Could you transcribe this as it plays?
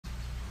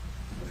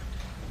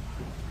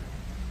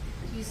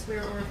you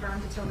swear or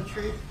affirm to tell the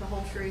truth, the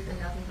whole truth, and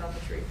nothing but the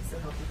truth, so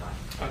help you God?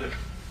 I do.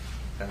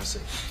 Have a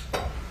seat.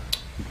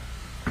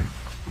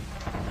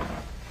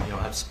 You don't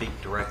have to speak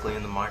directly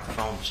in the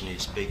microphone, but you need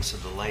to speak so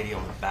the lady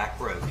on the back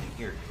row can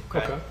hear you,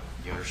 okay? Okay.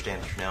 You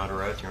understand that you're now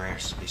under oath, your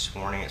answers to be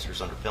sworn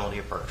answers under penalty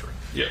of perjury.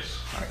 Yes.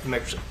 All right, you may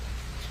proceed.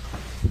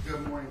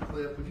 Good morning,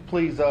 Cliff. Would you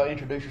please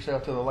introduce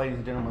yourself to the ladies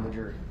and gentlemen of the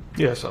jury?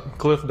 Yes, I'm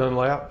Cliff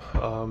Dunlap,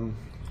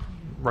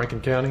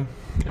 Rankin County.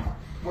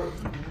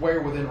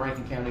 Where within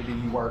Rankin County do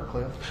you work,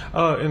 Cliff?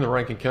 In the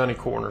Rankin County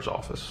Coroner's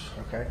Office.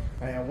 Okay.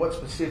 And what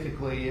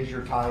specifically is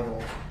your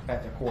title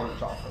at the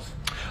coroner's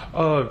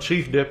office?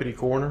 Chief Deputy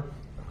Coroner.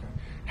 Okay.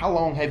 How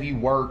long have you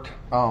worked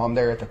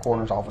there at the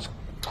coroner's office,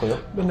 Cliff?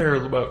 Been there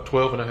about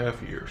 12 and a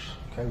half years.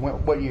 Okay.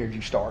 What year did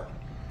you start?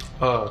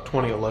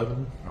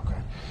 2011. Okay.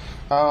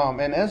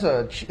 And as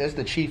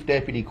the chief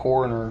deputy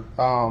coroner,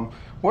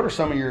 what are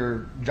some of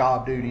your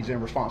job duties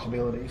and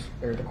responsibilities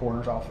there at the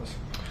coroner's office?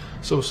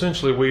 So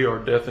essentially we are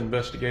death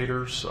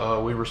investigators.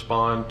 We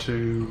respond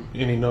to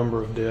any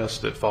number of deaths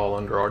that fall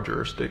under our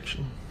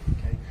jurisdiction.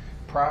 Okay.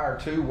 Prior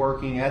to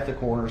working at the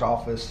coroner's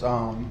office,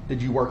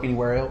 did you work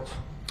anywhere else?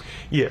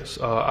 Yes,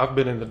 I've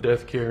been in the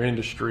death care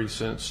industry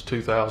since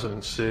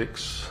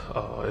 2006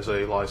 as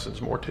a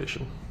licensed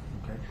mortician.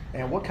 Okay.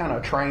 And what kind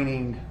of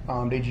training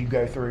did you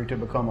go through to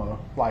become a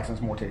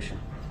licensed mortician?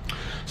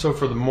 So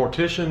for the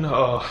mortician,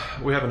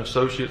 we have an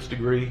associate's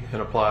degree in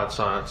applied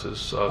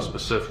sciences,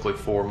 specifically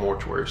for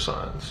mortuary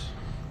science.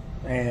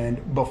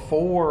 And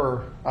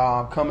before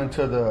coming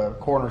to the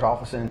coroner's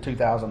office in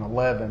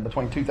 2011,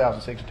 between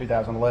 2006 and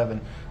 2011,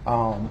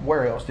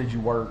 where else did you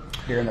work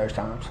during those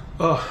times?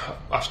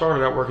 I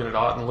started out working at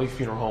Ottenly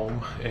Funeral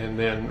Home and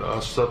then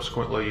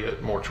subsequently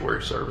at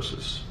mortuary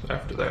services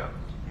after that.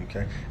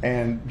 Okay.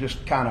 And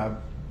just kind of,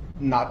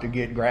 not to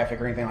get graphic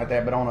or anything like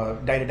that, but on a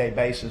day-to-day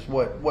basis,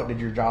 what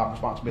did your job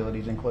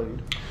responsibilities include?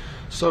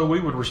 So we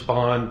would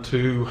respond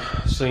to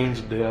scenes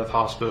of death,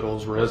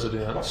 hospitals,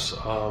 residents.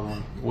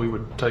 We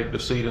would take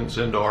decedents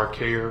into our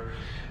care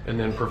and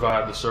then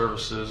provide the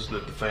services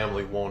that the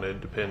family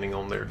wanted depending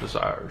on their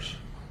desires.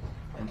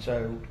 And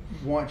so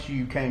once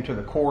you came to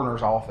the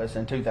coroner's office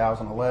in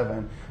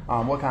 2011,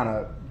 what kind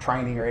of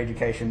training or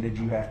education did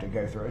you have to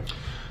go through?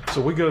 So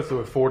we go through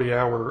a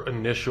 40-hour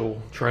initial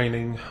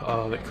training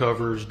that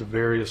covers the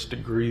various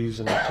degrees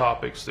and the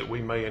topics that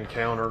we may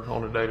encounter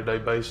on a day-to-day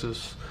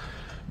basis.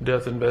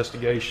 Death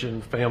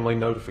investigation, family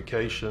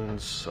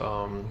notifications,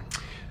 and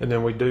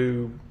then we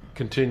do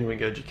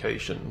continuing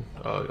education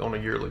on a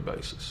yearly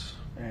basis.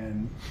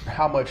 And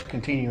how much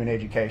continuing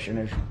education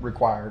is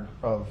required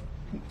of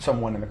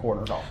someone in the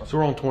coroner's office? So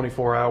we're on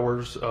 24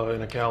 hours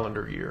in a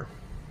calendar year.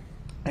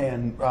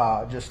 And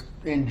just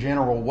in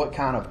general, what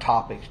kind of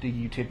topics do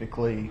you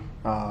typically,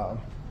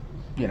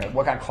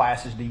 what kind of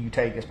classes do you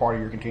take as part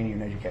of your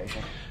continuing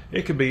education?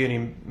 It could be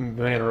any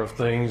manner of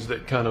things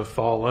that kind of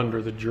fall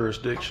under the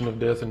jurisdiction of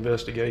death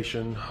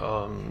investigation,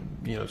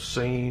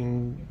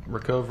 scene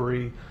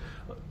recovery,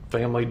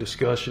 family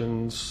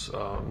discussions,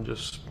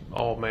 just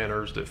all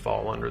manners that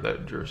fall under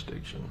that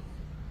jurisdiction.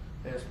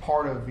 As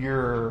part of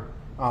your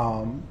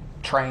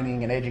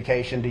training and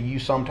education, do you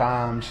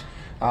sometimes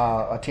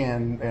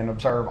attend and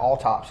observe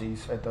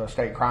autopsies at the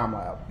state crime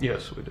lab?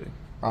 Yes, we do.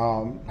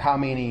 How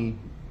many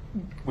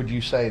would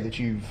you say that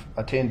you've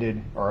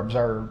attended or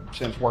observed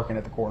since working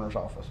at the coroner's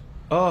office?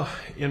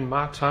 In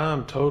my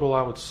time total,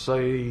 I would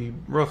say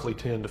roughly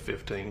 10 to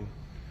 15.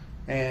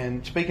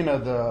 And speaking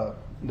of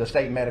the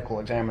state medical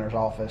examiner's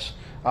office,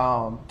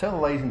 tell the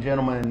ladies and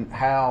gentlemen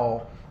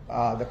how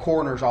the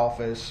coroner's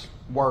office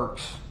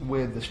works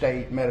with the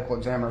state medical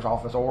examiner's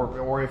office,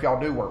 or if y'all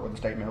do work with the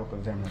state medical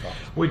examiner's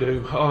office. We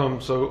do.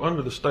 So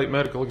under the state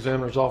medical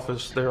examiner's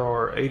office, there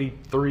are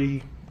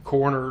 83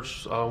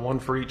 coroners, one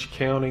for each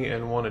county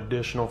and one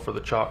additional for the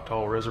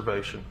Choctaw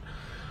Reservation.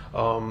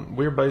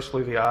 We're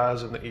basically the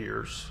eyes and the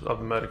ears of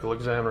the medical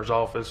examiner's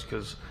office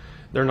because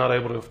they're not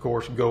able to, of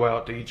course, go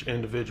out to each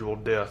individual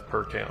death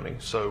per county.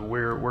 So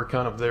we're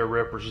kind of their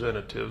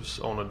representatives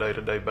on a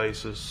day-to-day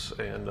basis,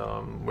 and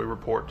we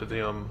report to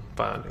them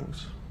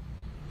findings.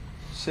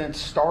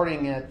 Since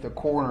starting at the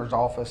coroner's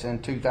office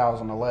in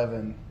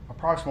 2011,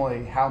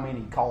 approximately how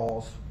many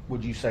calls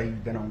would you say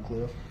you've been on,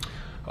 Cliff?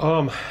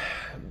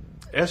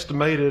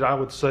 Estimated, I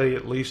would say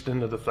at least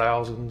into the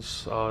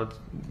thousands,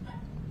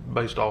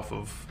 based off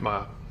of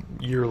my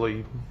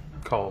yearly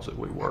calls that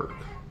we work.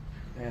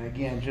 And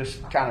again,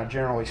 just kind of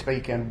generally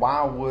speaking,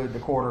 why would the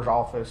coroner's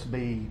office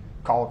be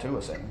called to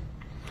a scene?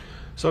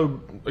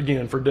 So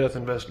again, for death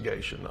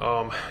investigation,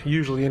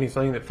 usually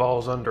anything that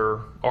falls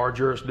under our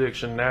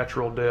jurisdiction,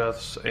 natural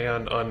deaths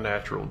and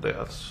unnatural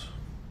deaths.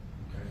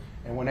 Okay.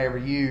 And whenever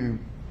you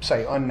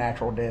say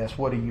unnatural deaths,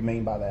 what do you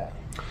mean by that?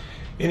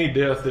 Any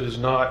death that is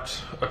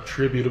not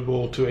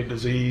attributable to a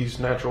disease,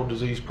 natural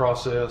disease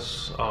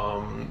process,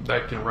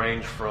 that can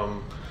range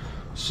from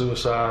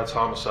suicides,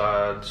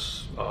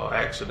 homicides,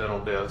 accidental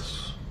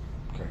deaths.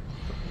 Okay.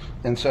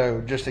 And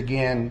so, just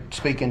again,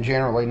 speaking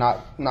generally,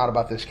 not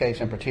about this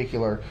case in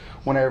particular,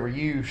 whenever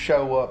you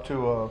show up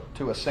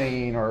to a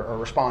scene or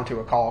respond to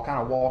a call,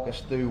 kind of walk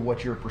us through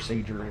what your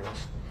procedure is.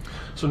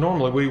 So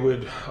normally we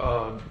would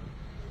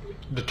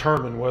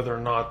determine whether or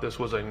not this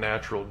was a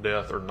natural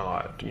death or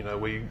not. You know,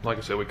 like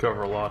I said, we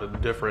cover a lot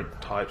of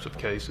different types of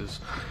cases.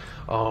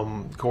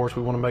 Of course,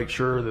 we want to make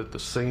sure that the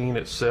scene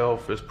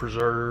itself is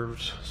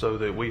preserved so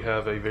that we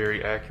have a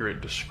very accurate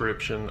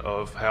description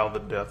of how the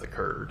death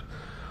occurred.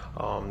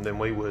 Then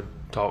we would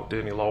talk to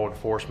any law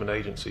enforcement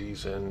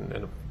agencies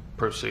and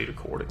proceed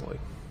accordingly.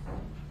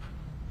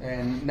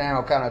 And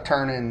now kind of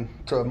turning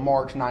to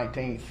March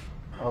 19th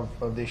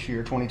of this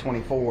year,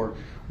 2024,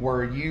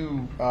 were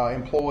you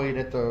employed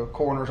at the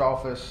coroner's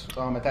office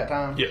at that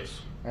time?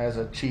 Yes. As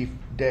a chief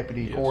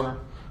deputy Yes. coroner?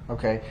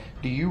 Okay.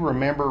 Do you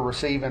remember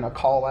receiving a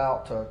call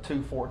out to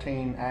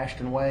 214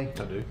 Ashton Way?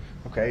 I do.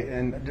 Okay.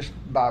 And just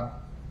by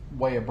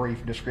way of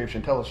brief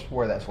description, tell us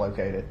where that's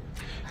located.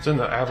 It's in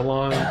the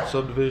Avalon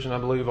subdivision, I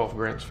believe, off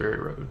Grants Ferry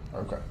Road.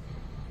 Okay.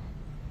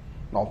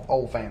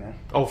 Old Fannin.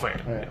 Old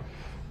Fannin,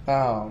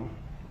 Yeah.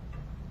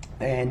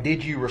 And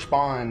did you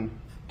respond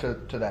to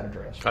that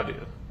address? I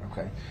did.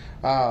 Okay.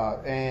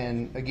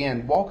 And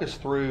again, walk us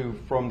through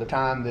from the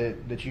time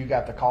that you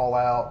got the call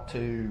out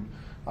to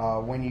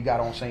when you got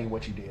on scene,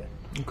 what you did.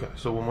 Okay,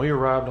 so when we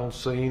arrived on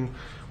scene,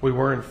 we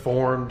were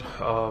informed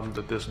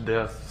that this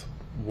death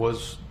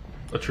was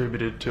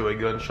attributed to a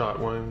gunshot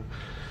wound.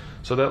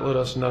 So that let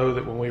us know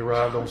that when we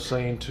arrived on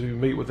scene to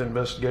meet with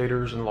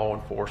investigators and law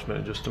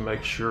enforcement just to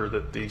make sure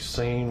that the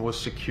scene was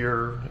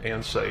secure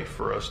and safe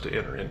for us to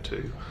enter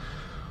into.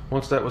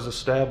 Once that was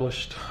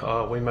established,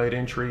 we made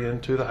entry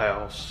into the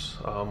house.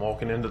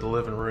 Walking into the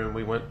living room,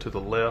 we went to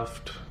the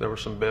left. There were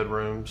some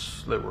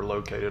bedrooms that were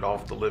located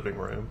off the living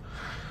room.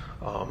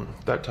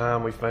 That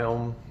time we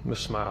found Miss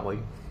Smiley.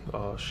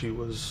 She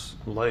was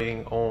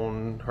laying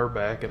on her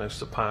back in a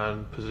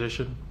supine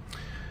position,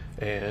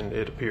 and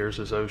it appears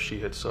as though she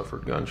had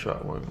suffered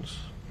gunshot wounds.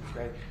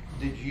 Okay.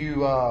 Did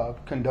you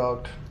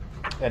conduct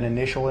an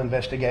initial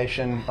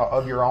investigation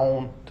of your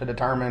own to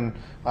determine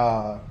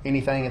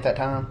anything at that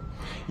time?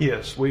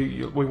 Yes,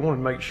 we wanted to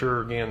make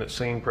sure again that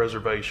scene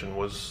preservation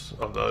was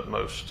of the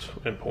utmost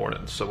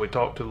importance. So we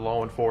talked to the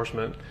law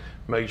enforcement,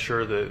 made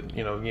sure that,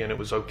 you know, again, it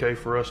was okay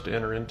for us to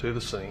enter into the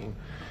scene,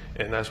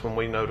 and that's when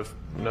we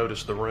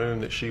noticed the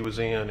room that she was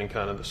in and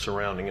kind of the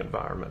surrounding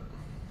environment.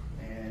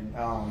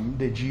 And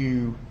did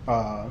you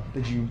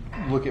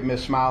look at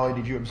Miss Smiley?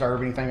 Did you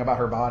observe anything about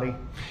her body?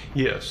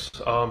 Yes.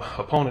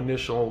 Upon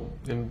initial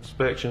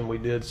inspection, we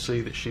did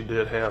see that she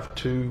did have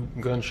 2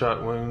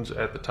 gunshot wounds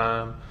at the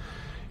time.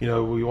 You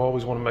know, we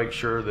always want to make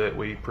sure that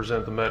we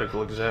present the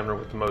medical examiner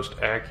with the most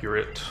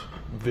accurate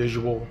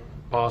visual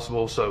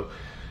possible. So,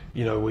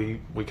 you know, we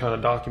kind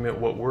of document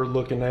what we're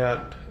looking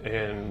at,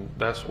 and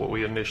that's what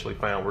we initially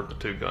found were the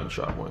 2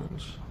 gunshot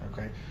wounds.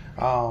 Okay.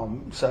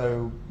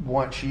 So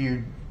once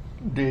you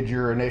did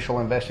your initial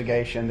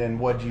investigation, then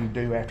what did you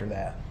do after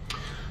that?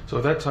 So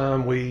at that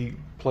time, we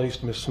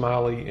placed Miss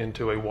Smiley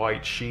into a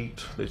white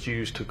sheet that's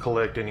used to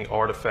collect any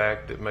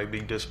artifact that may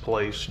be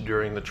displaced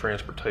during the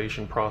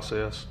transportation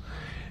process.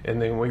 And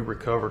then we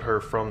recovered her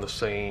from the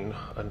scene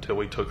until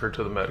we took her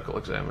to the medical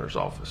examiner's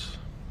office.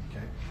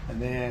 Okay.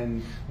 And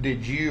then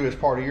did you, as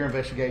part of your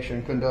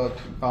investigation,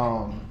 conduct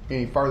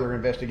any further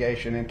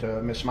investigation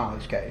into Miss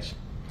Smiley's case?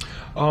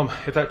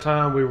 At that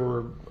time, we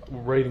were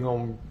waiting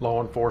on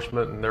law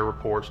enforcement and their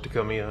reports to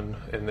come in,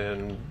 and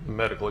then the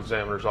medical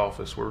examiner's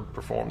office would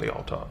perform the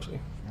autopsy.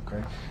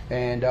 Okay.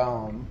 And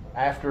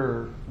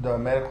after the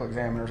medical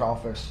examiner's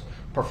office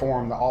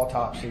performed the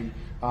autopsy,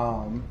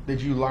 did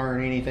you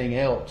learn anything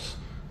else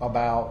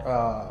about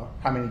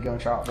how many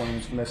gunshot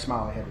wounds Miss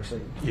Smiley had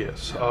received?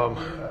 Yes. Make an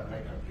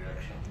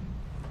objection.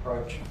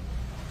 Approach.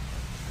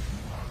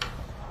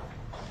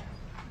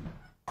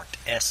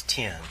 Marked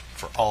S10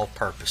 for all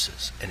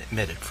purposes and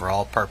admitted for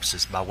all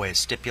purposes by way of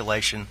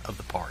stipulation of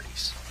the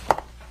parties.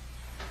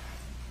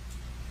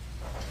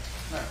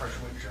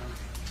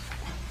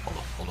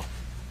 Hold on.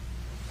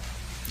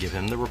 Give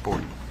him the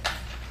report.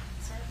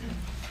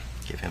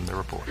 Give him the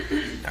report.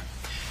 No.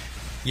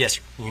 Yes,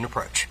 sir. You can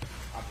approach.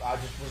 I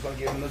just was going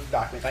to give him the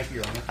document. Thank you,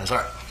 Your Honor. That's all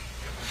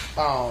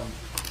right.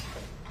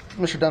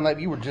 Mr. Dunlap,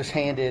 you were just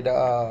handed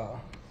a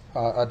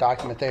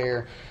document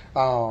there.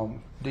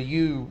 Do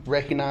you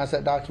recognize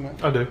that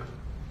document? I do.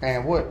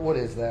 And what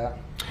is that?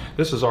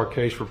 This is our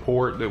case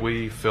report that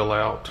we fill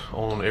out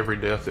on every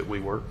death that we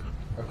work.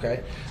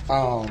 Okay.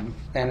 And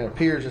it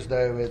appears as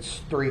though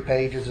it's 3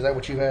 pages. Is that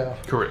what you have?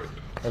 Correct.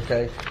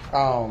 Okay.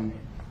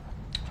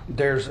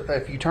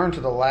 If you turn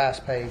to the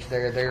last page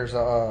there's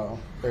a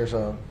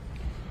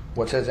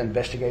what says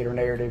investigator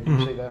narrative. Do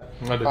you see that?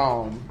 I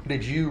do.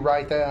 Did you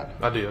write that?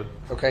 I did.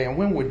 Okay. And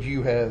when would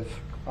you have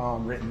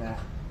written that?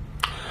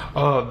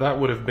 That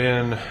would have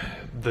been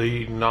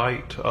the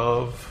night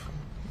of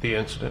the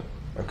incident.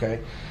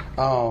 Okay.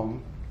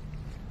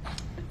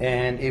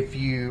 And if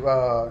you,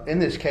 in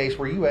this case,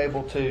 were you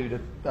able to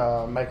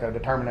make a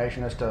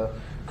determination as to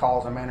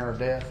cause and manner of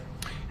death?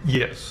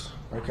 Yes.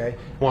 Okay.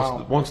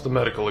 Once the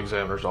medical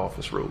examiner's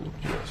office ruled,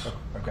 yes.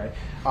 Okay.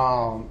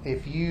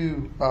 If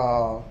you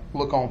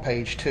look on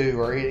page 2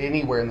 or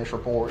anywhere in this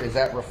report, is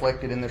that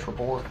reflected in this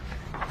report?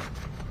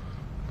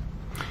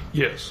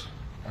 Yes.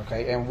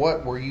 Okay. And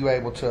what were you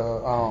able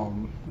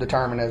to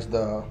determine as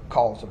the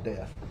cause of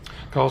death?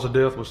 Cause of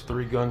death was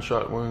 3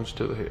 gunshot wounds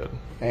to the head.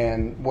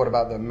 And what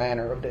about the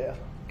manner of death?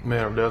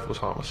 Manner of death was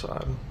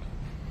homicide.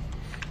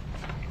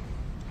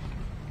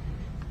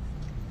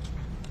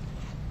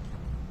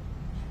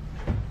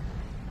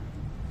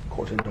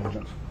 Court's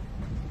indulgence.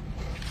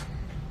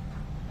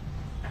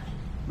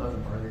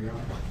 Nothing further, Your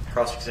Honor.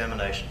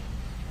 Cross-examination.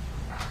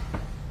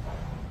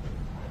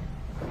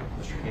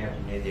 Mr. Camp,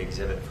 you need the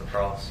exhibit for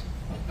cross.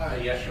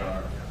 Yes, Your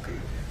Honor.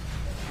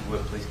 If you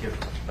would, please give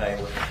it to the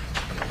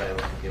bailiff, and the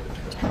bailiff will give it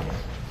to Mr. Camp.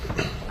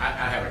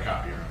 I have a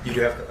copy, Your Honor. You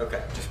do have to,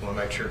 okay, just want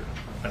to make sure.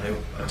 I knew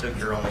I took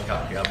your only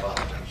copy, I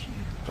apologize.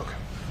 Okay.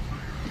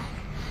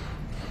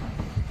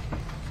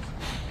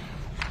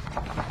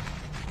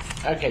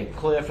 Okay,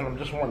 Cliff, and I'm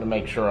just wanting to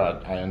make sure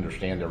I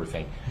understand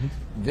everything.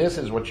 This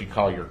is what you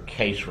call your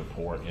case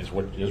report, is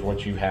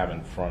what you have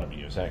in front of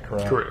you. Is that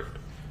correct? Correct.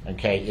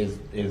 Okay,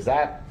 is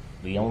that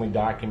the only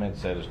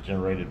documents that is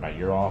generated by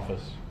your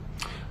office?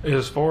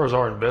 As far as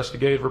our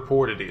investigative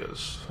report, it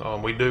is.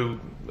 We do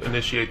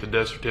initiate the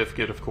death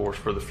certificate, of course,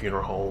 for the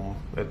funeral home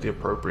at the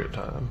appropriate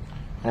time.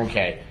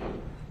 Okay,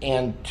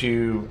 and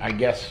to, I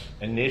guess,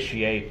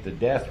 initiate the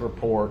death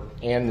report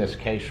and this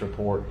case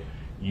report,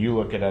 you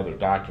look at other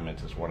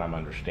documents is what I'm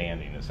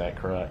understanding. Is that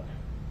correct?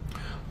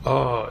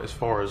 As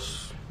far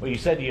as... Well, you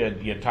said you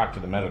had talked to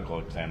the medical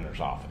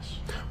examiner's office.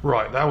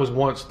 Right. That was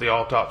once the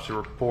autopsy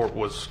report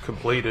was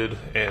completed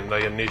and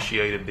they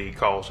initiated the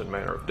cause and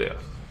manner of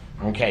death.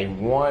 Okay,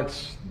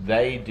 once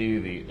they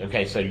do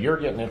okay, so you're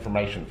getting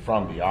information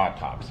from the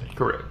autopsy.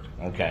 Correct.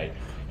 Okay,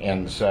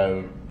 and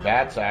so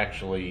that's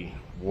actually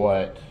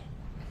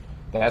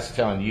that's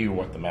telling you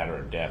what the matter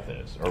of death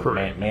is, or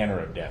Correct. Manner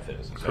of death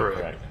is. Is that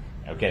correct?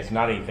 Okay, it's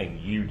not anything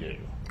you do.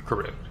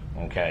 Correct.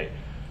 Okay,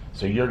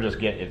 so you're just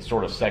it's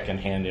sort of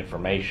secondhand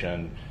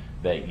information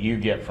that you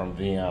get from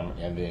them,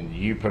 and then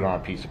you put it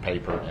on a piece of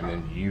paper, and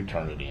then you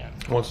turn it in.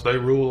 Once they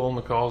rule on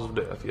the cause of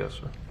death, yes,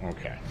 sir.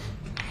 Okay.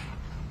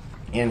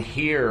 In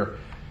here,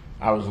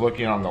 I was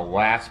looking on the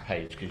last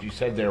page, because you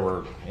said there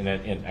were,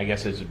 I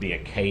guess this would be a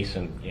case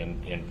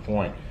in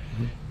point.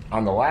 Mm-hmm.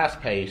 On the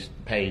last page,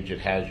 it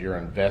has your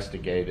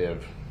investigator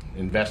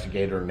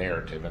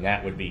narrative, and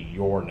that would be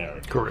your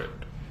narrative.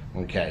 Correct.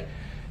 Okay.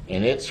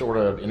 And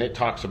it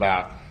talks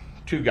about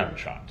 2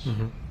 gunshots.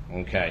 Mm-hmm.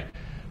 Okay.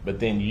 But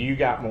then you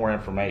got more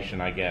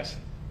information, I guess,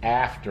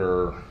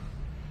 after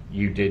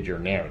you did your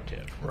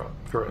narrative. Right.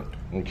 Correct.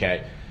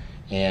 Okay.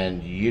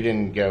 And you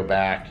didn't go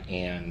back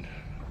and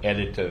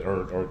edit it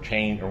or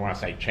change, or when I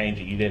say change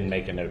it, you didn't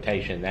make a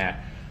notation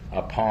that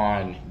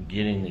upon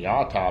getting the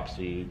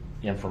autopsy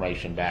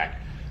information back,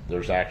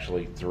 there's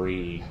actually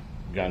 3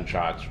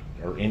 gunshots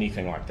or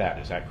anything like that.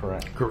 Is that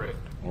correct? Correct.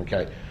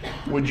 Okay.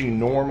 Would you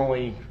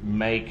normally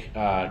make,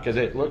 because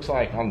it looks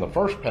like on the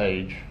first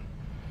page,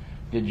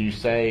 did you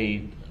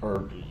say,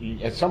 or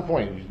at some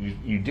point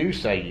you do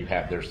say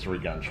there's 3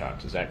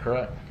 gunshots. Is that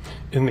correct?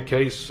 In the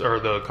case or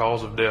the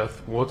cause of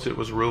death, once it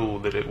was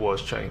ruled that it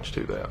was changed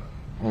to that.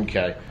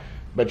 Okay.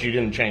 But you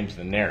didn't change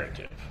the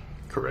narrative.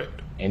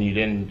 Correct. And you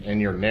didn't, in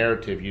your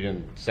narrative, you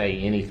didn't say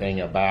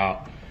anything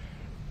about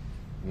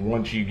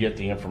once you get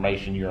the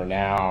information, you're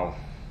now,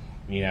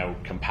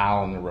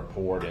 compiling the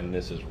report and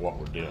this is what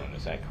we're doing.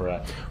 Is that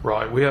correct?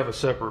 Right. We have a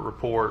separate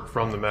report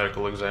from the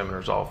medical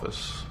examiner's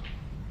office.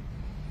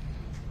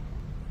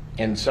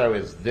 And so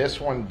is this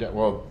one,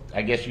 well,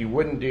 I guess you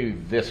wouldn't do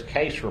this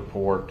case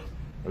report,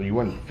 or you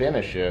wouldn't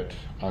finish it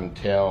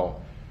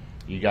until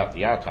you got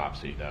the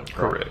autopsy, though,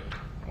 correct? Correct.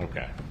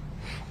 Okay.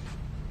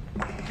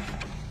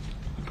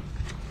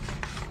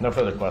 No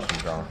further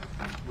questions, Your Honor.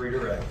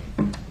 Redirect.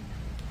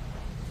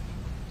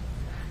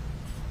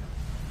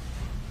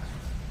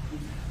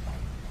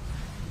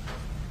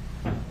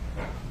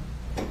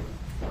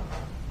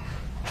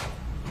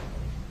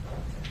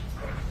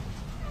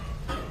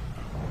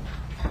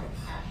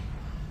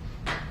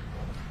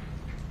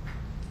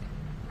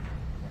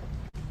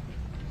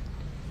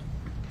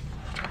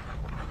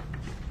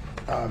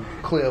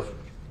 Cliff,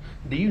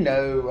 do you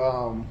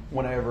know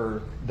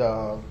whenever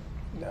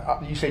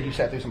you said you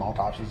sat through some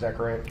autopsies, is that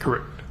correct?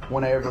 Correct.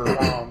 Whenever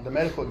the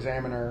medical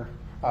examiner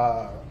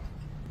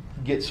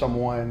gets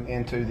someone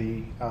into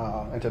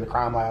the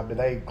crime lab, do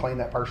they clean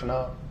that person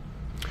up?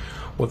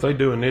 What they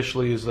do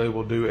initially is they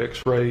will do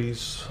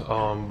x-rays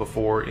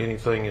before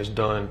anything is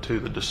done to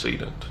the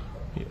decedent.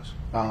 Yes.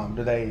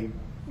 Do they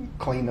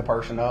clean the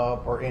person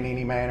up or in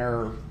any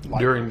manner?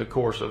 During the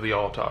course of the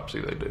autopsy,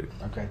 they do.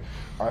 Okay.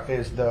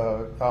 Is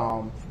the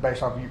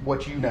based off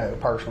what you know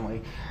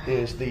personally,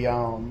 is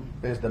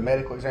the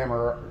medical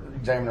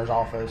examiner's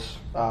office,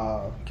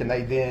 can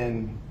they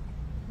then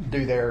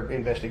do their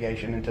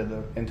investigation into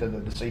the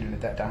decedent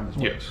at that time as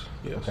well? Yes.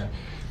 Yes. Okay.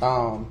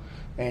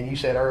 And you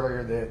said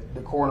earlier that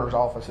the coroner's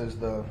office is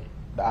the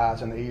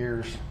eyes and the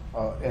ears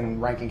in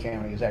Rankin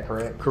County. Is that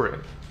correct?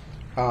 Correct.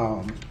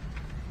 And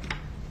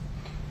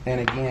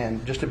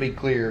again, just to be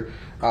clear,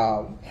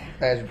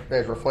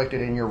 as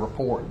reflected in your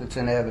report that's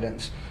in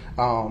evidence,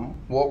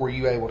 what were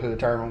you able to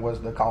determine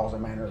was the cause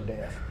and manner of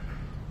death?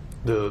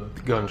 The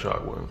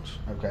gunshot wounds.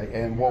 Okay,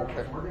 and what?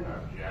 We're going to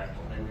object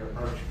when they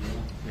approach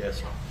you. Yes,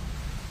 sir.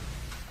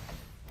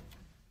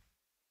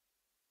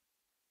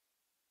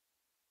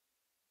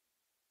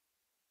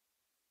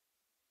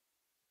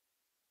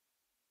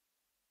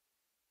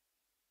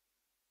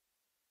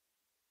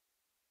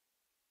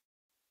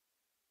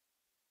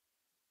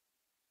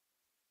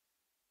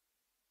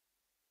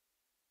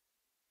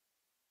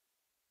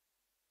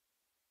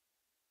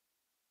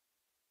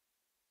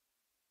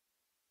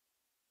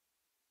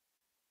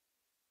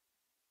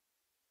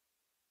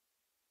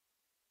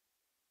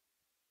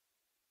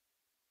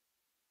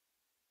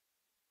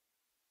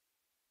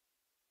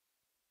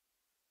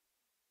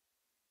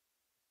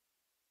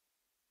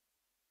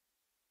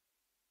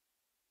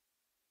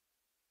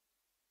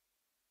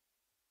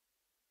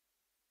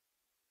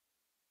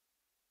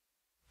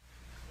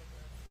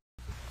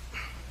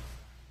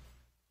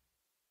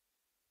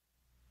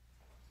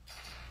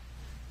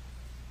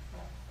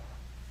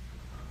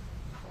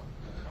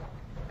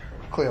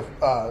 Cliff,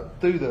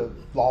 through the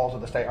laws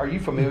of the state, are you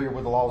familiar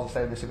with the laws of the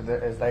state of Mississippi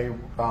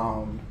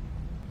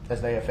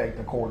as they affect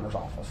the coroner's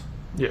office?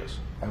 Yes.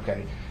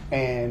 Okay.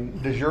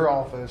 And does your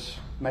office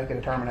make a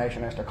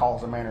determination as to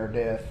cause and manner of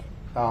death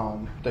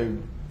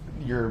through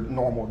your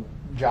normal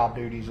job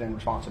duties and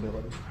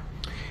responsibilities?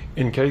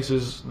 In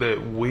cases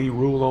that we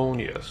rule on,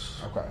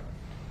 yes. Okay.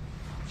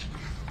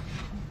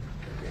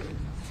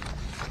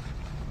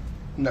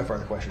 No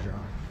further questions, Your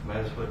Honor.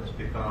 May this witness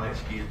be finally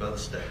excused by the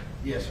state?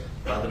 Yes, sir.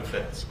 By the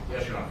defense?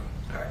 Yes, Your Honor.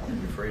 All right,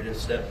 you're free to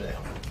step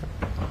down.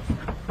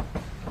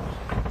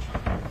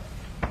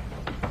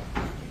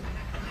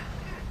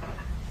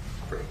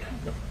 Free.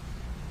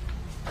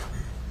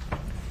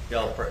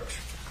 Y'all approach.